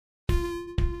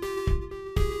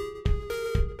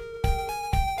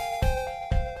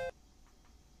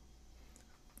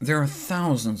There are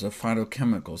thousands of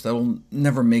phytochemicals that will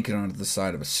never make it onto the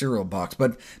side of a cereal box,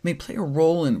 but may play a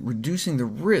role in reducing the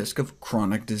risk of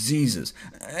chronic diseases.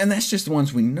 And that's just the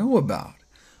ones we know about.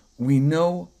 We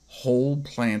know whole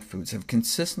plant foods have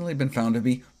consistently been found to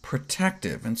be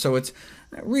protective, and so it's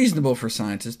reasonable for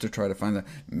scientists to try to find the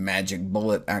magic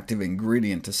bullet active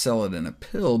ingredient to sell it in a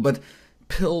pill, but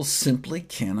pills simply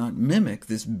cannot mimic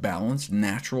this balanced,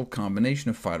 natural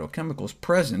combination of phytochemicals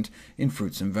present in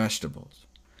fruits and vegetables.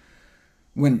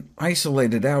 When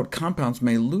isolated out, compounds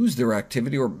may lose their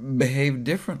activity or behave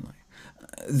differently.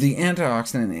 The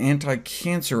antioxidant and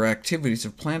anti-cancer activities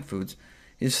of plant foods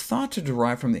is thought to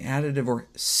derive from the additive or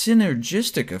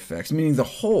synergistic effects, meaning the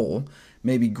whole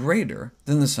may be greater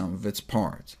than the sum of its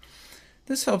parts.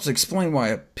 This helps explain why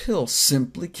a pill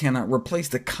simply cannot replace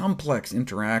the complex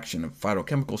interaction of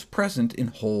phytochemicals present in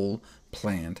whole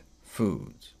plant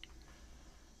foods.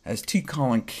 As T.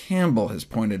 Colin Campbell has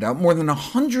pointed out, more than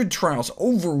 100 trials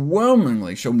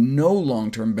overwhelmingly show no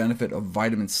long-term benefit of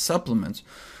vitamin supplements,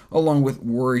 along with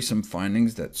worrisome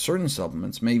findings that certain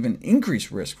supplements may even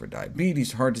increase risk for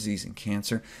diabetes, heart disease, and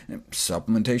cancer. And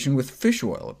supplementation with fish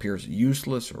oil appears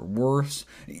useless or worse,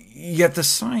 yet the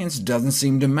science doesn't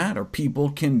seem to matter.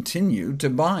 People continue to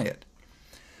buy it.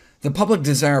 The public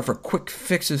desire for quick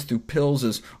fixes through pills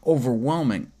is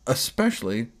overwhelming,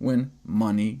 especially when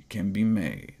money can be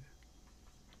made.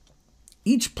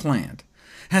 Each plant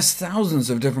has thousands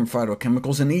of different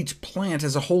phytochemicals, and each plant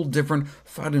has a whole different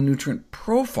phytonutrient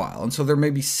profile, and so there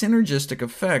may be synergistic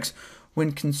effects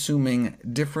when consuming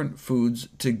different foods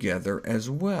together as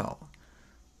well.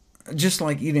 Just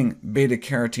like eating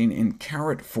beta-carotene in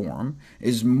carrot form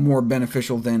is more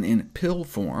beneficial than in pill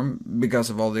form because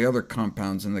of all the other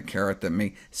compounds in the carrot that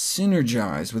may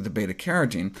synergize with the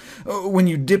beta-carotene, when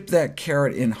you dip that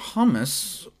carrot in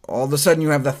hummus, all of a sudden you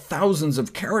have the thousands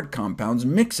of carrot compounds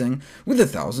mixing with the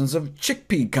thousands of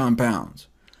chickpea compounds.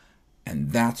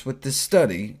 And that's what this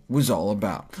study was all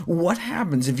about. What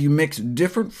happens if you mix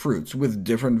different fruits with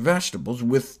different vegetables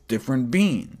with different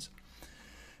beans?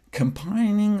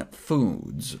 Combining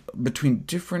foods between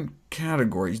different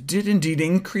categories did indeed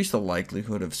increase the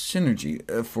likelihood of synergy.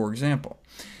 For example,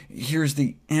 here's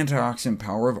the antioxidant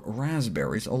power of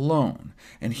raspberries alone,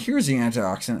 and here's the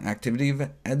antioxidant activity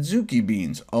of adzuki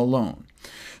beans alone.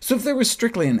 So if there was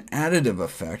strictly an additive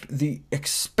effect, the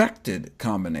expected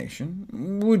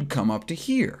combination would come up to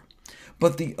here.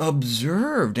 But the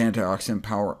observed antioxidant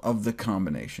power of the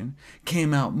combination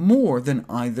came out more than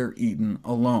either eaten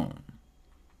alone.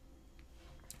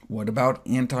 What about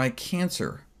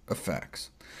anti-cancer effects?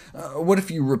 What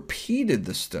if you repeated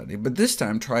the study, but this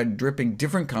time tried dripping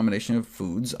different combination of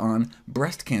foods on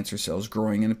breast cancer cells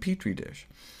growing in a petri dish?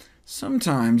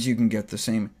 Sometimes you can get the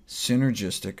same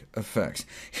synergistic effects.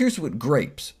 Here's what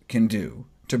grapes can do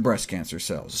to breast cancer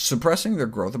cells, suppressing their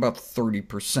growth about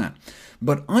 30%.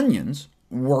 But onions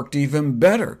worked even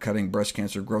better, cutting breast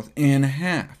cancer growth in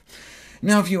half.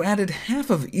 Now, if you added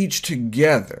half of each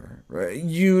together,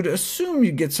 you'd assume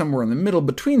you'd get somewhere in the middle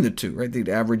between the two, right? They'd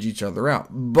average each other out.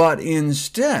 But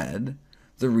instead,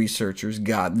 the researchers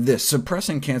got this,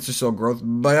 suppressing cancer cell growth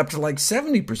by up to like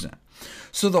 70%.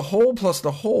 So the whole plus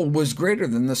the whole was greater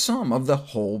than the sum of the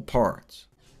whole parts.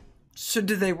 So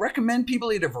do they recommend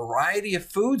people eat a variety of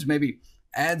foods, maybe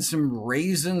add some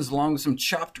raisins along with some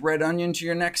chopped red onion to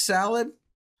your next salad?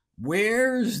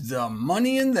 Where's the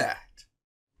money in that?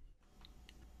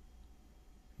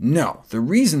 No, the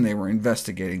reason they were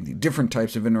investigating the different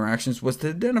types of interactions was to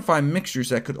identify mixtures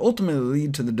that could ultimately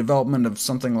lead to the development of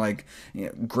something like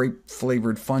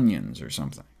grape-flavored Funyuns or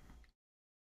something.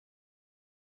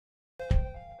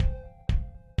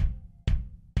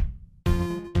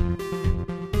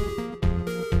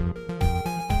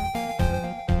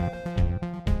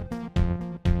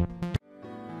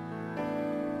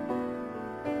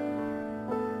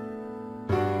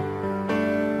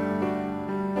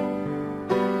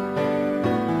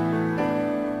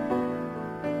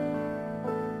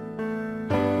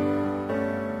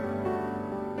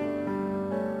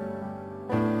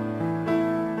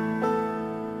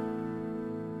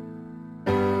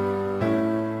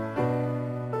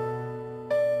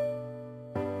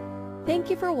 Thank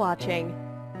you for watching.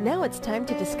 Now it's time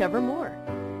to discover more.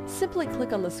 Simply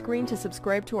click on the screen to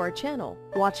subscribe to our channel,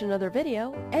 watch another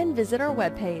video, and visit our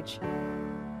webpage.